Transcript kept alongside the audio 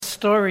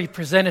story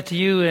presented to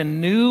you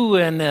in new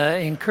and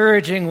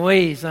encouraging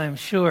ways, I'm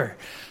sure.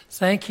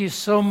 Thank you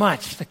so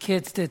much. The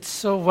kids did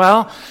so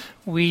well.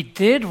 We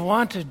did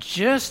want to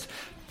just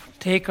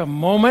take a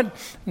moment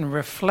and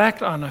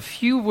reflect on a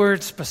few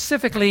words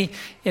specifically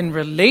in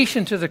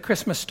relation to the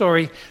Christmas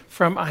story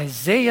from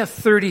Isaiah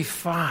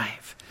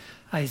 35.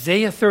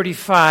 Isaiah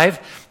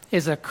 35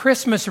 is a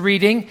Christmas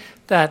reading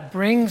that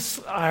brings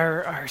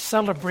our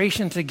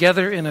celebration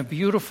together in a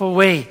beautiful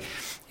way.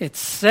 It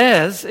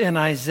says in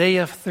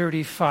Isaiah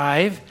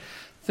 35,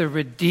 "The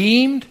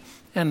redeemed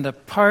and the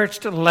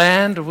parched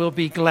land will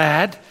be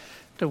glad.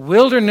 The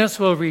wilderness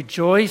will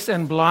rejoice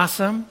and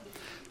blossom.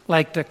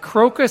 Like the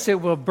crocus, it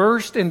will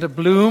burst into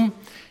bloom.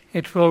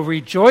 It will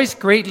rejoice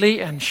greatly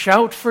and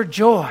shout for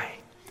joy."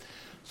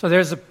 So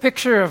there's a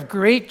picture of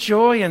great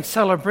joy and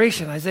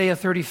celebration. Isaiah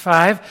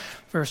 35,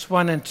 verse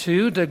 1 and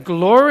 2. "The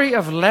glory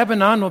of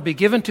Lebanon will be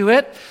given to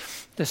it,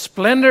 the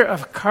splendor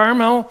of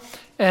Carmel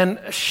and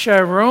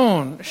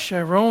Sharon."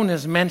 Sharon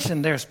is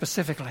mentioned there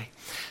specifically.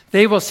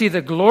 "They will see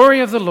the glory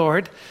of the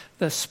Lord,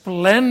 the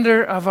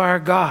splendor of our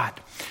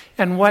God."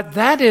 And what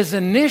that is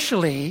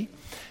initially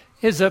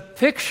is a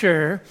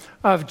picture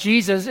of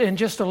Jesus in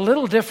just a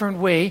little different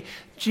way.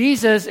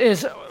 Jesus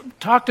is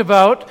talked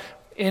about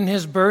in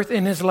his birth,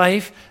 in his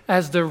life,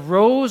 as the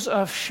rose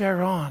of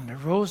Sharon, the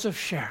rose of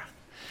Sharon.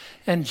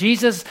 And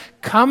Jesus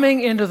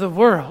coming into the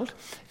world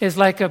is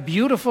like a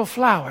beautiful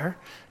flower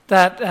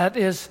that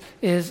is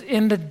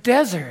in the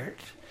desert.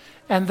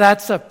 And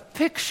that's a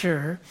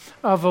picture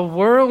of a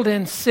world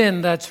in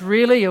sin that's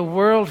really a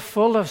world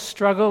full of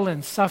struggle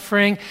and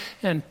suffering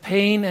and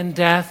pain and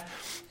death.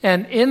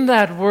 And in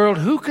that world,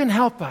 who can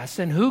help us?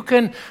 And who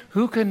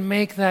can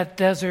make that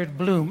desert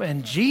bloom?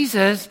 And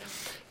Jesus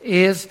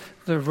is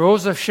the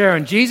rose of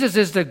Sharon. Jesus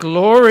is the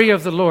glory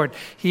of the Lord.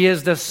 He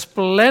is the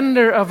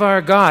splendor of our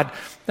God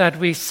that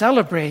we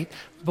celebrate,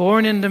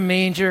 born in the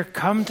manger,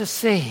 come to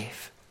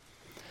save.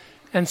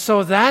 And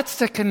so that's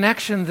the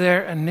connection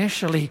there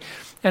initially.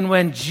 And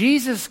when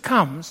Jesus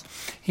comes,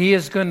 he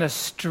is going to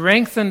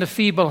strengthen the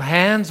feeble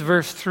hands.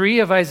 Verse 3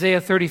 of Isaiah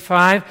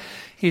 35,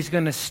 he's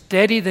going to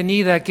steady the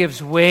knee that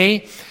gives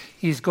way.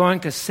 He's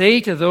going to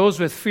say to those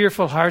with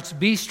fearful hearts,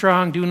 "Be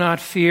strong, do not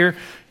fear.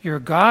 Your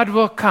God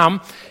will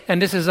come."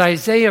 And this is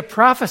Isaiah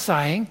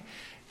prophesying.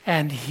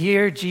 And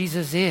here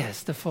Jesus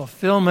is, the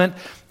fulfillment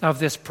of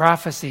this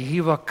prophecy. He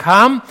will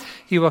come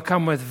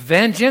with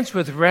vengeance,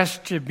 with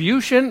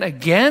retribution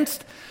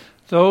against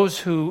those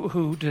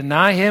who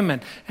deny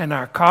him and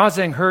are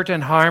causing hurt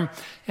and harm,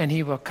 and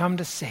he will come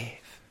to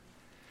save.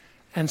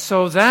 And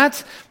so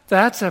that's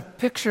a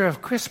picture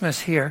of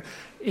Christmas here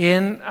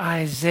in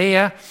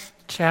Isaiah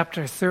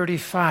chapter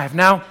 35.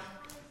 Now,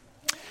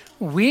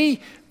 we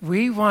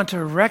want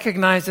to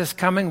recognize this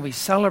coming, we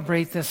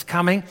celebrate this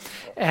coming,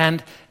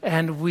 and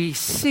we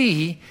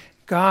see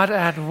God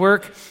at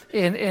work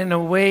in a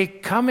way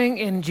coming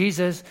in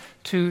Jesus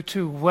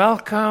to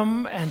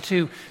welcome and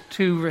to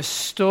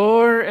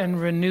restore and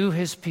renew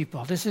his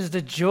people. This is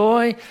the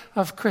joy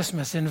of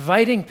Christmas,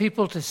 inviting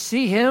people to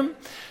see him,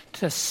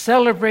 to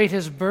celebrate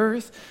his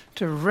birth,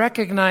 to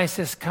recognize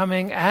his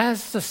coming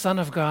as the Son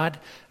of God,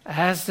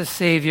 as the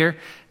Savior,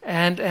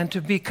 and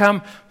to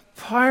become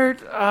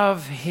part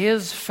of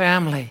his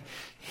family,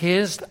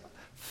 his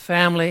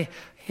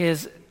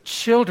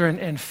children,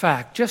 in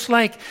fact. Just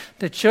like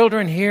the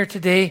children here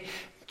today,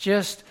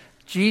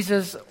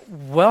 Jesus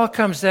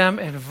welcomes them,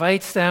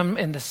 invites them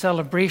in the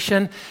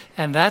celebration,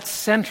 and that's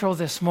central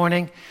this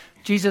morning.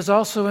 Jesus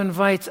also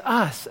invites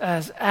us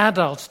as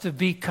adults to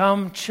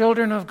become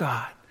children of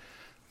God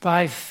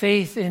by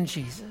faith in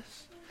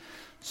Jesus.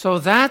 So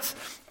that's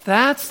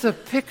the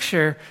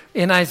picture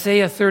in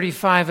Isaiah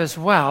 35 as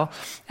well.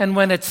 And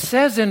when it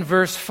says in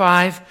verse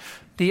 5,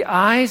 "The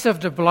eyes of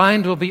the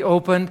blind will be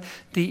opened,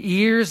 the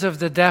ears of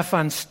the deaf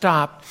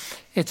unstopped,"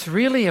 it's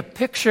really a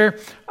picture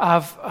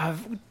of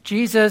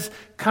Jesus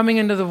coming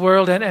into the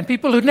world and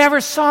people who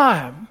never saw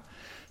him.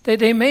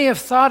 They may have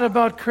thought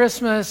about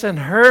Christmas and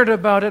heard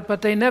about it,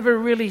 but they never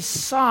really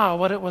saw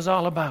what it was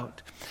all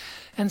about.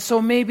 And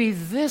so maybe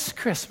this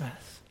Christmas,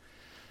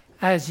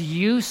 as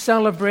you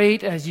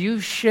celebrate, as you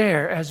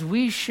share, as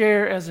we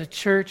share as a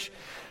church,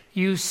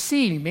 you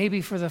see,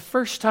 maybe for the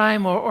first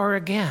time or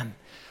again,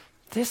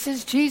 this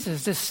is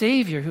Jesus, the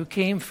Savior who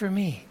came for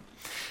me.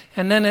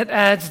 And then it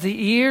adds,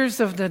 "The ears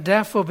of the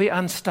deaf will be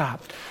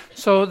unstopped."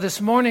 So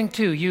this morning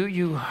too,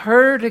 you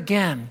heard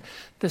again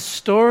the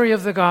story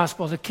of the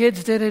gospel. The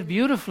kids did it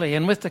beautifully.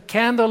 And with the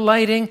candle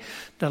lighting,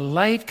 the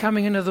light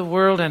coming into the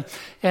world, and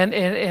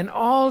in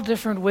all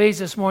different ways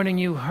this morning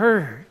you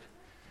heard.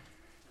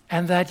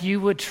 And that you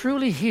would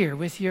truly hear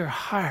with your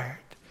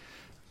heart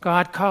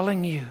God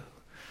calling you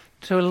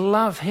to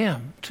love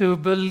him, to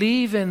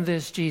believe in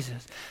this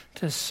Jesus,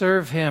 to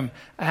serve him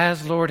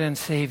as Lord and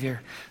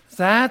Savior.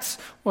 That's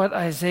what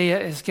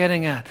Isaiah is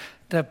getting at.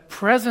 The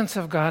presence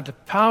of God, the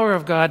power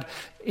of God,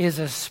 is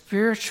a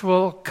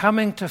spiritual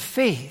coming to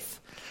faith.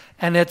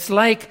 And it's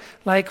like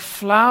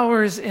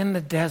flowers in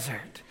the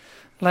desert,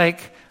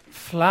 like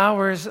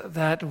flowers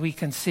that we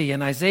can see.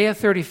 In Isaiah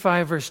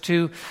 35, verse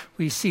 2,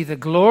 we see the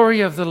glory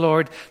of the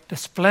Lord, the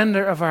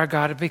splendor of our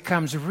God. It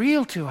becomes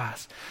real to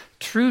us,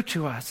 true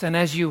to us. And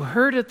as you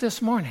heard it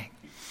this morning,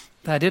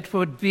 that it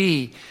would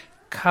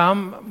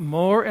become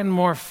more and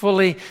more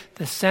fully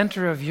the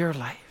center of your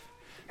life,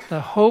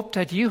 the hope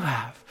that you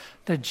have,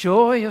 the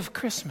joy of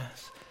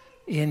Christmas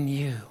in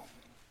you.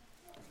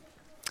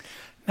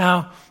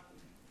 Now,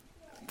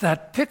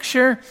 that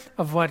picture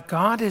of what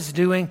God is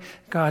doing,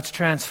 God's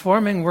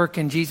transforming work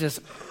in Jesus,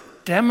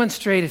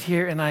 demonstrated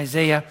here in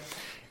Isaiah,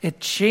 it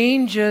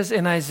changes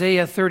in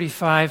Isaiah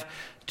 35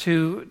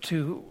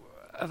 to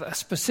a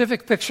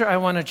specific picture I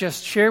want to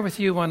just share with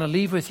you, want to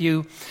leave with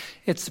you.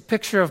 It's a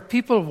picture of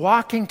people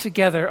walking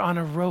together on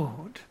a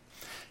road.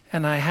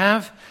 And I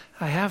have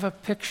a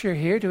picture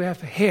here. Do we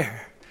have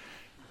here?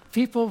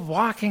 People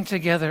walking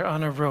together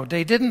on a road.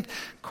 They didn't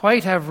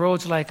quite have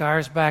roads like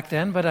ours back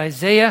then, but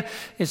Isaiah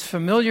is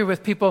familiar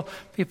with people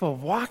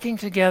walking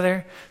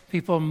together,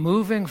 people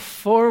moving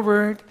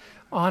forward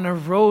on a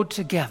road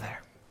together.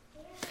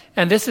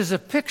 And this is a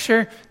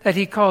picture that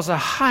he calls a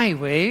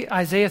highway.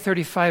 Isaiah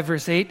 35,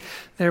 verse 8,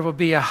 there will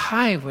be a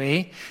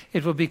highway.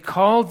 It will be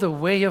called the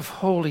way of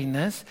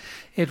holiness.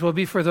 It will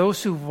be for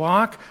those who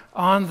walk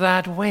on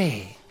that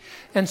way.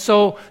 And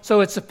so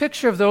it's a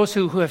picture of those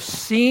who have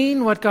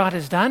seen what God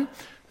has done,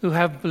 who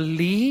have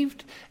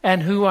believed,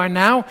 and who are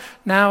now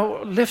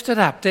lifted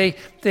up.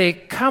 They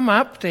come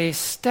up, they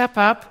step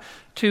up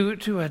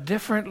to a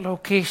different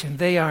location.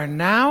 They are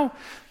now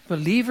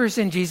believers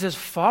in Jesus,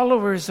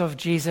 followers of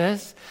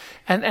Jesus,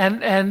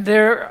 and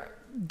they're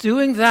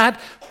doing that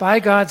by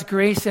God's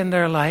grace in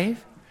their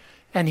life.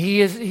 And He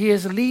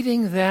is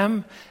leading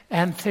them,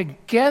 and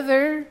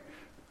together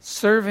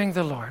serving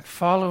the Lord,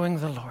 following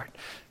the Lord.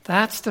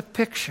 That's the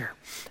picture.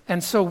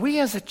 And so we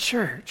as a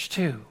church,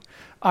 too,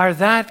 are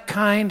that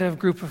kind of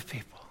group of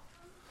people.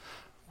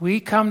 We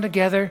come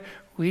together,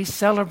 we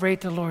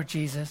celebrate the Lord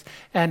Jesus,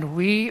 and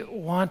we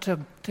want to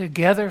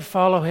together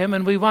follow Him,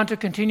 and we want to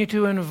continue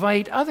to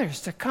invite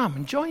others to come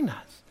and join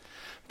us.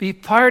 Be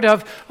part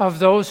of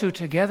those who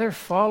together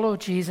follow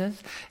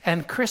Jesus.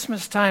 And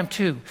Christmas time,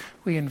 too,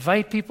 we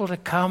invite people to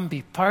come,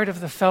 be part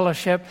of the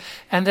fellowship.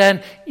 And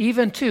then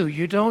even, too,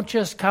 you don't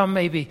just come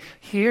maybe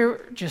here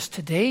just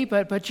today,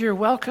 but you're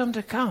welcome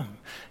to come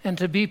and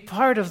to be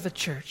part of the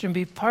church and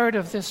be part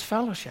of this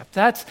fellowship.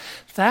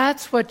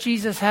 That's what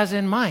Jesus has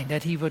in mind,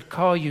 that He would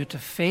call you to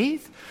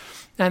faith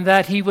and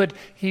that He would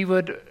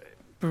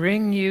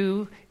bring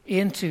you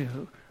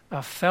into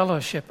a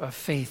fellowship of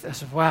faith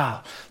as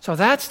well. So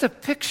that's the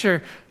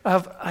picture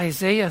of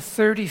Isaiah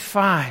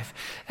 35.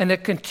 And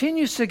it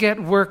continues to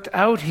get worked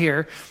out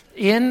here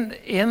in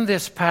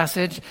this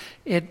passage.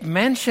 It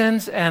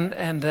mentions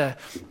and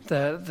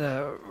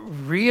the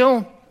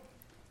real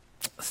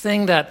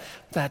thing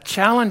that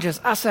challenges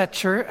us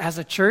as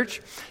a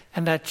church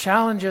and that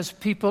challenges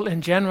people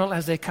in general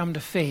as they come to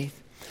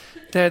faith.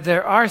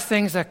 There are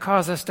things that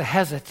cause us to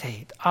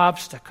hesitate,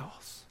 obstacles.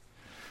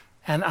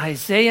 And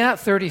Isaiah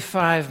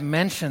 35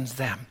 mentions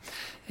them.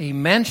 He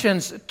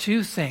mentions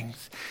two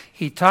things.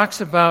 He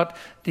talks about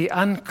the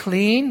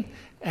unclean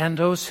and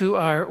those who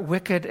are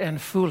wicked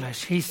and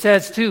foolish. He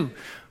says too,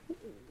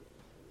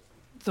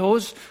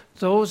 those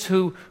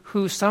who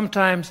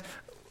sometimes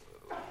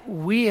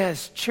we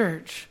as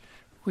church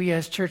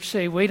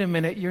say, wait a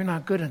minute, you're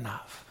not good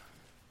enough.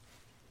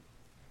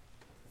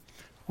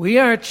 We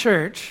are a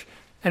church,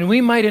 and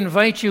we might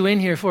invite you in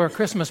here for a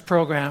Christmas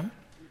program.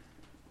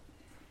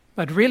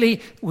 But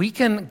really, we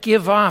can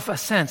give off a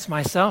sense,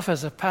 myself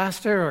as a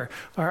pastor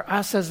or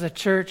us as a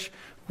church,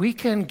 we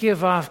can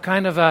give off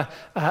kind of a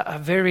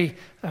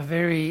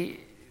very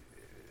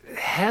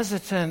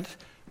hesitant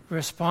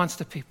response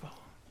to people.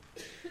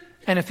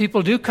 And if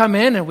people do come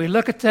in and we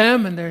look at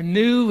them and they're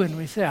new and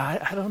we say,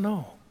 I don't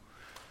know.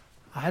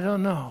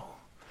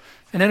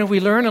 And then we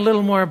learn a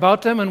little more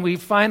about them and we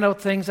find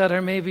out things that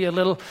are maybe a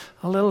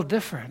little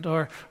different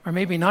or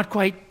maybe not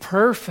quite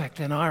perfect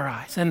in our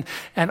eyes. And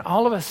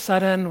all of a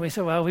sudden we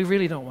say, well, we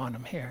really don't want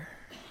them here.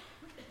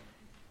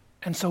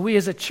 And so we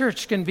as a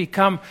church can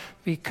become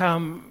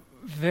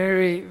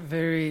very,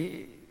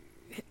 very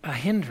a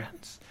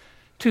hindrance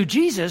to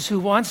Jesus,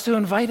 who wants to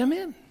invite them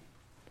in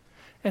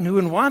and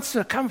who wants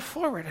to come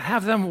forward and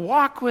have them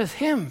walk with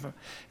Him.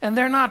 And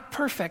they're not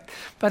perfect.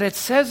 But it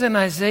says in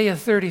Isaiah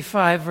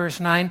 35, verse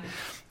 9,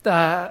 they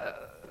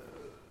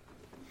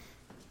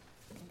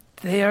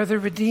are the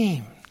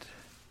redeemed.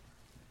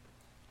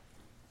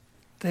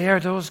 They are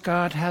those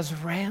God has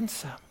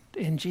ransomed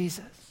in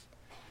Jesus.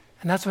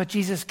 And that's what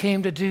Jesus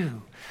came to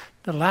do.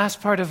 The last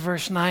part of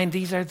verse 9,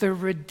 these are the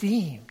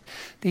redeemed.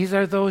 These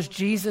are those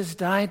Jesus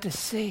died to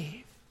save.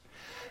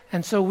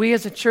 And so we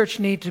as a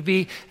church need to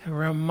be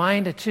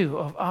reminded too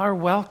of our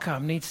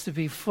welcome needs to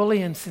be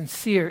fully and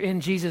sincere in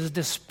Jesus,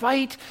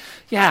 despite,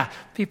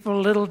 people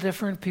a little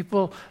different,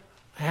 people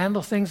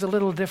handle things a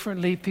little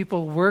differently,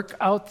 people work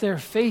out their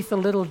faith a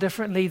little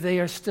differently, they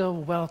are still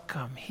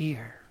welcome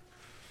here.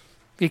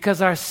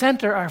 Because our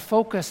center, our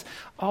focus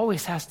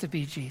always has to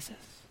be Jesus.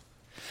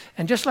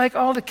 And just like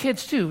all the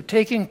kids too,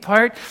 taking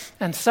part,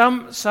 and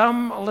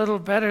some a little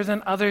better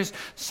than others,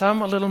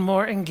 some a little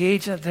more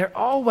engaged, they're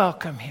all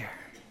welcome here.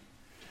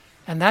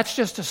 And that's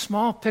just a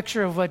small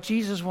picture of what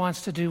Jesus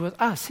wants to do with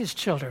us, his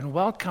children,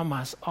 welcome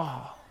us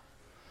all.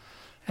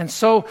 And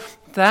so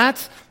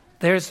there's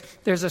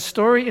a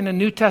story in the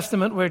New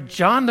Testament where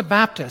John the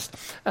Baptist,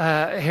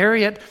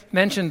 Harriet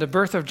mentioned the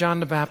birth of John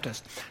the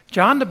Baptist.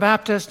 John the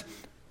Baptist,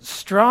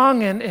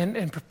 strong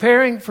in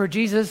preparing for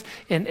Jesus,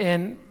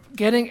 in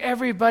getting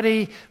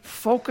everybody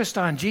focused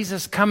on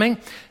Jesus coming.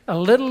 A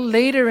little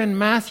later in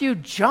Matthew,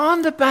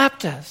 John the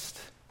Baptist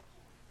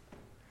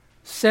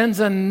sends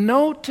a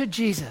note to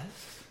Jesus.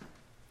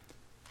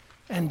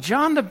 And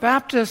John the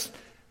Baptist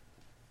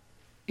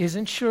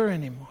isn't sure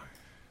anymore.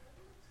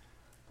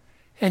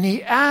 And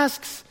he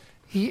asks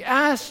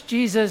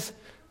Jesus,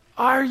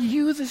 "Are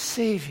you the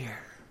Savior?"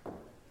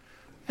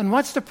 And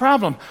what's the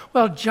problem?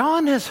 Well,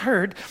 John has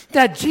heard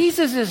that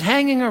Jesus is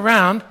hanging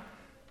around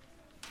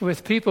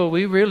with people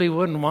we really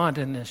wouldn't want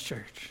in this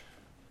church.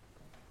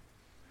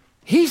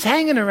 He's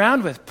hanging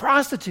around with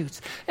prostitutes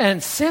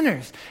and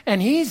sinners,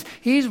 and he's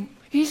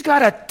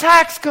got a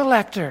tax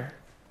collector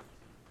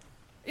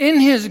in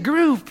his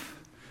group.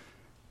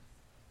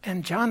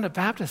 And John the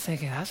Baptist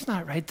thinking, that's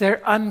not right.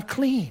 They're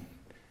unclean.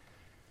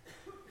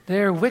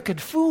 They're wicked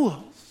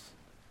fools.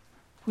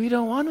 We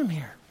don't want them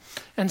here.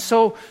 And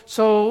so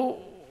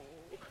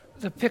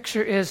the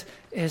picture is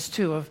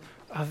too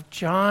of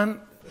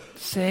John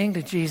saying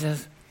to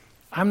Jesus,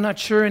 "I'm not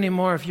sure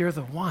anymore if you're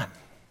the one."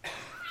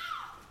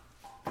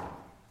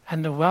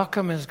 And the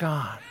welcome is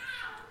gone.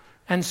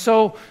 And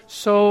so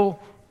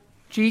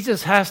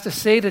Jesus has to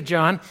say to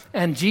John,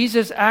 and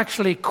Jesus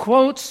actually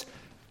quotes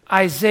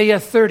Isaiah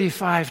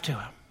 35 to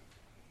him.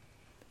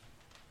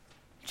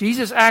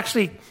 Jesus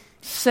actually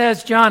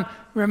says, "John,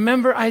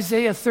 remember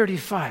Isaiah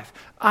 35.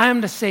 I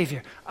am the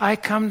Savior. I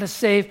come to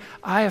save.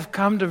 I have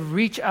come to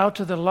reach out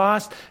to the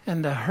lost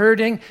and the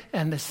hurting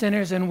and the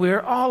sinners, and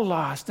we're all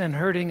lost and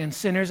hurting and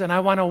sinners, and I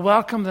want to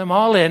welcome them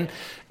all in,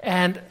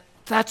 and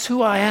that's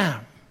who I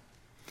am."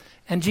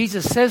 And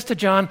Jesus says to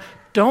John,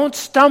 "Don't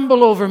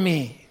stumble over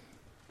me.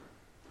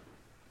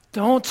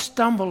 Don't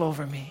stumble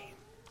over me."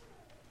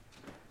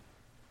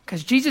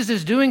 Because Jesus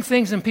is doing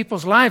things in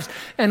people's lives,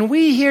 and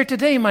we here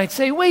today might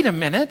say, "Wait a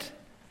minute.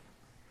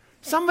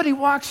 Somebody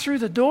walks through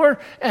the door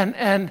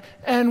and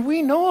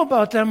we know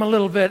about them a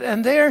little bit,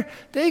 and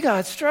they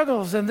got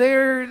struggles and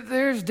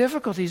there's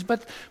difficulties,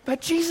 but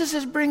Jesus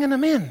is bringing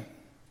them in,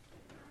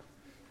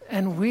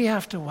 and we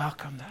have to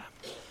welcome them,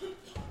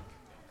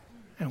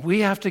 and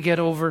we have to get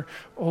over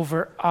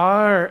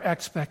our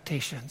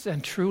expectations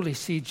and truly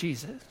see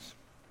Jesus.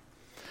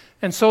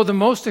 And so the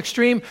most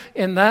extreme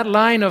in that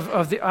line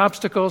of the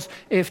obstacles,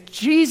 if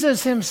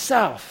Jesus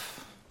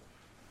himself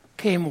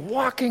came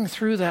walking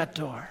through that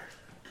door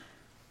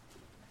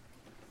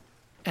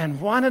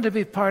and wanted to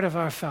be part of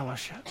our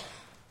fellowship,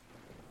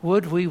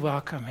 would we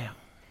welcome him?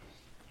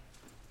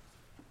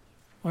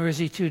 Or is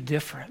he too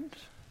different?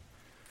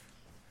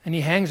 And he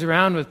hangs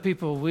around with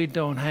people we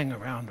don't hang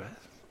around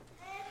with.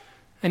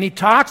 And he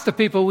talks to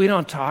people we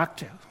don't talk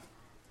to.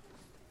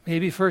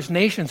 Maybe First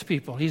Nations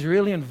people. He's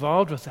really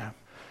involved with them.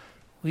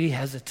 We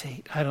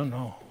hesitate. I don't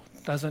know.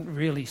 It doesn't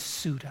really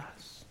suit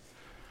us.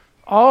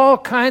 All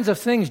kinds of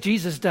things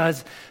Jesus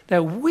does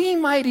that we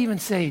might even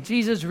say,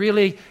 "Jesus,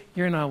 really,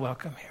 you're not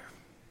welcome here."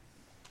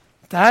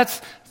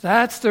 That's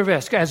the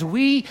risk. As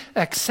we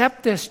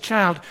accept this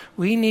child,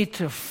 we need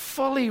to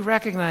fully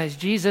recognize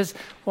Jesus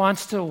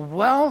wants to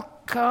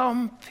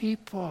welcome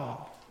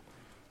people.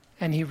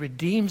 And he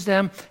redeems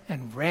them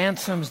and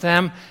ransoms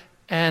them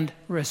and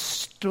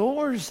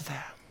restores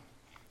them,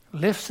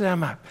 lifts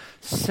them up,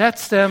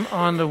 sets them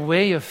on the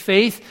way of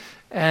faith,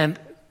 and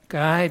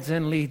guides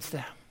and leads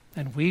them.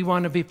 And we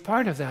want to be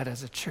part of that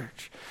as a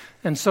church.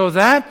 And so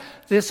that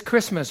this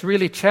Christmas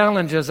really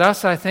challenges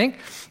us, I think.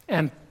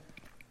 And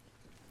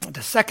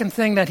the second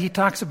thing that he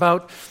talks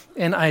about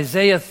in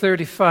Isaiah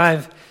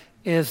 35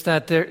 is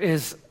that there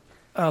is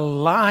a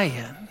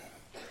lion.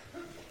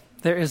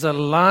 There is a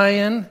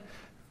lion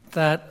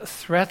that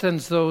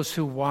threatens those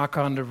who walk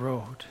on the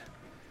road.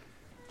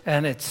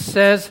 And it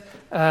says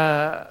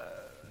a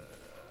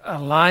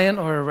lion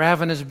or a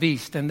ravenous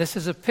beast. And this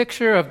is a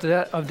picture of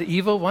the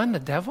evil one, the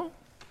devil.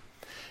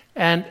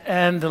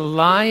 And the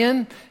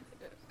lion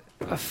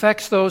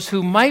affects those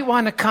who might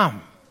want to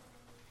come.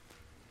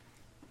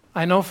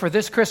 I know for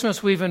this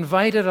Christmas we've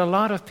invited a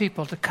lot of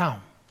people to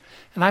come.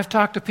 And I've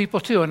talked to people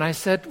too, and I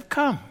said,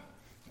 come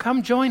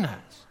join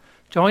us.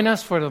 Join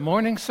us for the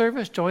morning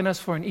service, join us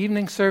for an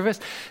evening service.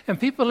 And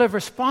people have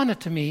responded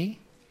to me,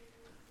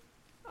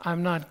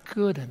 I'm not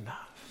good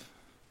enough.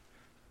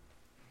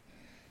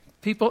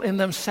 People in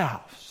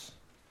themselves.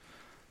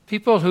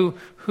 People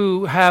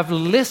who have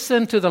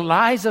listened to the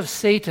lies of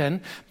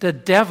Satan. The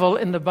devil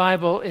in the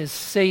Bible is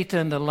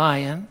Satan the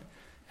lion.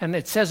 And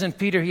it says in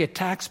Peter, he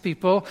attacks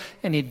people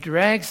and he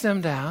drags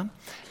them down.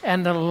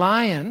 And the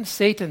lion,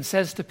 Satan,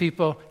 says to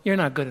people, you're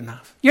not good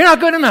enough. You're not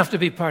good enough to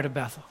be part of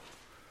Bethel.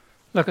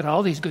 Look at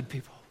all these good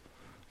people.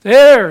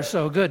 They're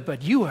so good,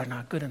 but you are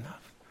not good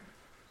enough.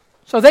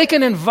 So they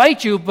can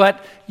invite you,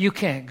 but you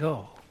can't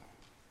go.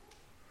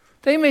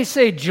 They may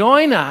say,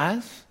 join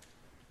us,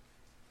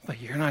 but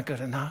you're not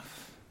good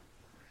enough.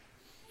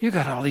 You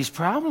got all these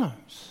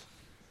problems.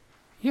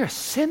 You're a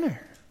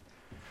sinner.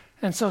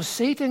 And so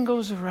Satan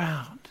goes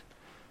around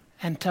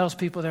and tells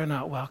people they're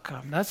not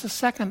welcome. That's the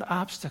second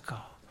obstacle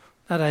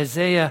that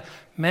Isaiah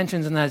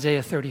mentions in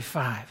Isaiah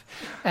 35.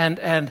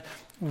 And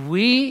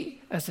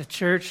we, as a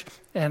church,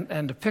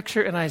 and the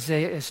picture in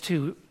Isaiah is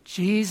to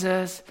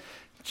Jesus.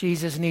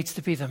 Jesus needs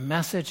to be the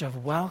message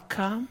of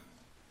welcome.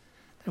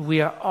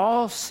 We are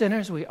all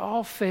sinners. We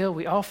all fail.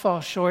 We all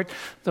fall short.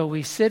 Though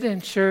we sit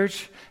in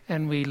church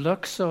and we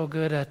look so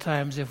good at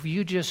times, if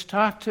you just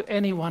talk to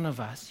any one of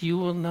us, you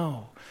will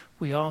know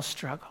we all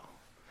struggle.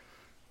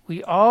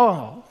 We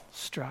all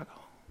struggle.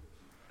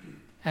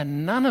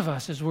 And none of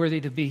us is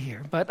worthy to be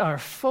here. But our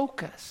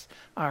focus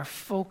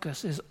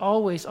is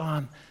always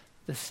on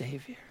the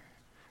Savior.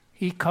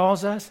 He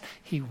calls us,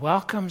 He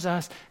welcomes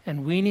us,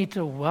 and we need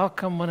to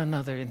welcome one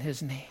another in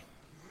His name.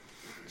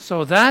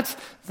 So that's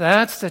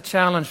the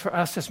challenge for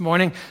us this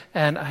morning.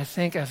 And I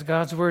think as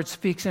God's Word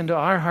speaks into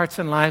our hearts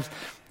and lives,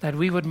 that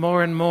we would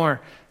more and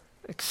more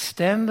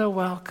extend a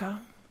welcome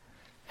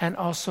and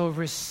also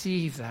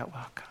receive that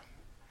welcome.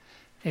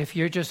 If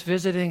you're just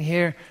visiting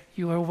here,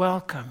 you are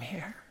welcome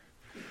here.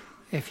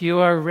 If you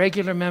are a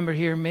regular member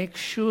here, make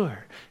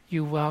sure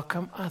you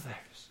welcome others.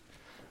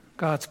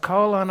 God's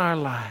call on our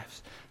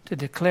lives to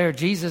declare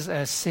Jesus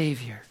as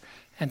Savior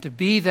and to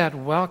be that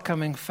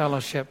welcoming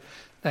fellowship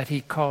that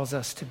He calls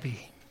us to be.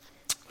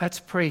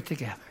 Let's pray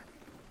together.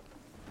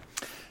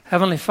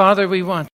 Heavenly Father, we want